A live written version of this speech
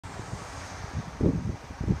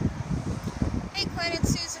Clint and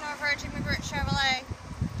Susan over at Jimmy Britt Chevrolet.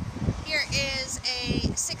 Here is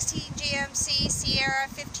a 16 GMC Sierra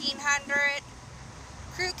 1500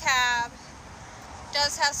 crew cab.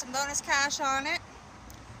 Does have some bonus cash on it.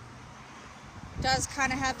 Does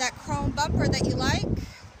kind of have that chrome bumper that you like.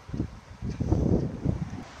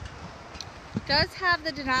 Does have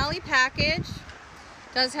the Denali package.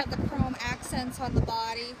 Does have the chrome accents on the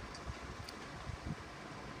body.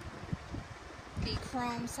 The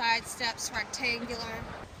chrome side steps, rectangular.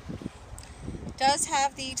 Does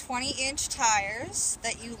have the 20-inch tires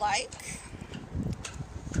that you like.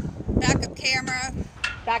 Backup camera,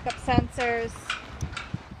 backup sensors.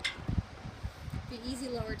 The easy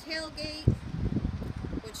lower tailgate,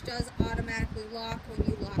 which does automatically lock when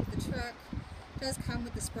you lock the truck. Does come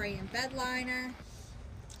with the spray and bed liner.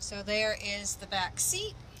 So there is the back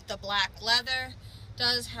seat, the black leather.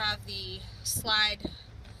 Does have the slide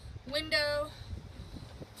window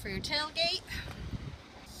for your tailgate.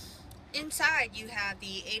 Inside you have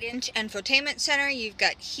the 8-inch infotainment center. You've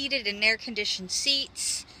got heated and air conditioned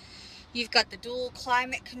seats. You've got the dual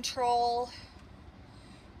climate control.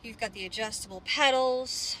 You've got the adjustable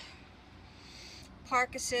pedals,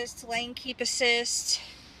 park assist, lane keep assist,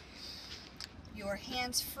 your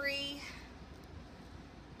hands-free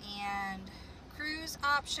and cruise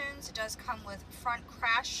options. It does come with front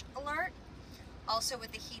crash alert, also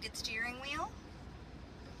with the heated steering wheel.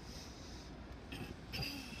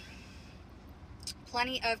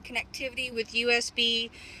 Plenty of connectivity with USB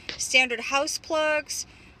standard house plugs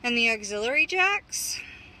and the auxiliary jacks.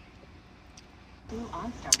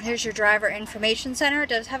 Here's your driver information center. It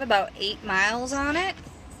does have about 8 miles on it.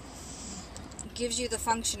 It gives you the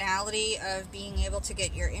functionality of being able to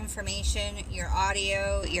get your information, your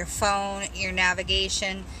audio, your phone, your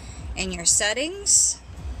navigation, and your settings.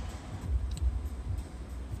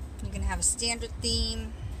 You can have a standard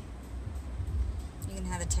theme. You can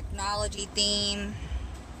have a technology theme.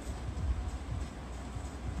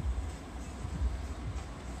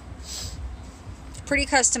 Pretty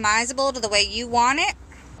customizable to the way you want it.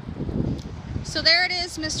 So there it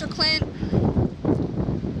is, Mr. Clint.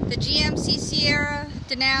 The GMC Sierra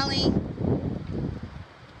Denali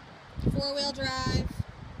 4-wheel drive.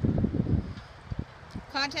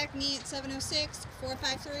 Contact me at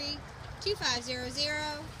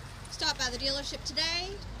 706-453-2500. Stop by the dealership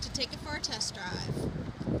today to take it for a test drive.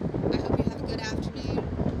 I hope you have a good afternoon.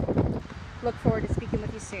 Look forward to speaking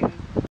with you soon.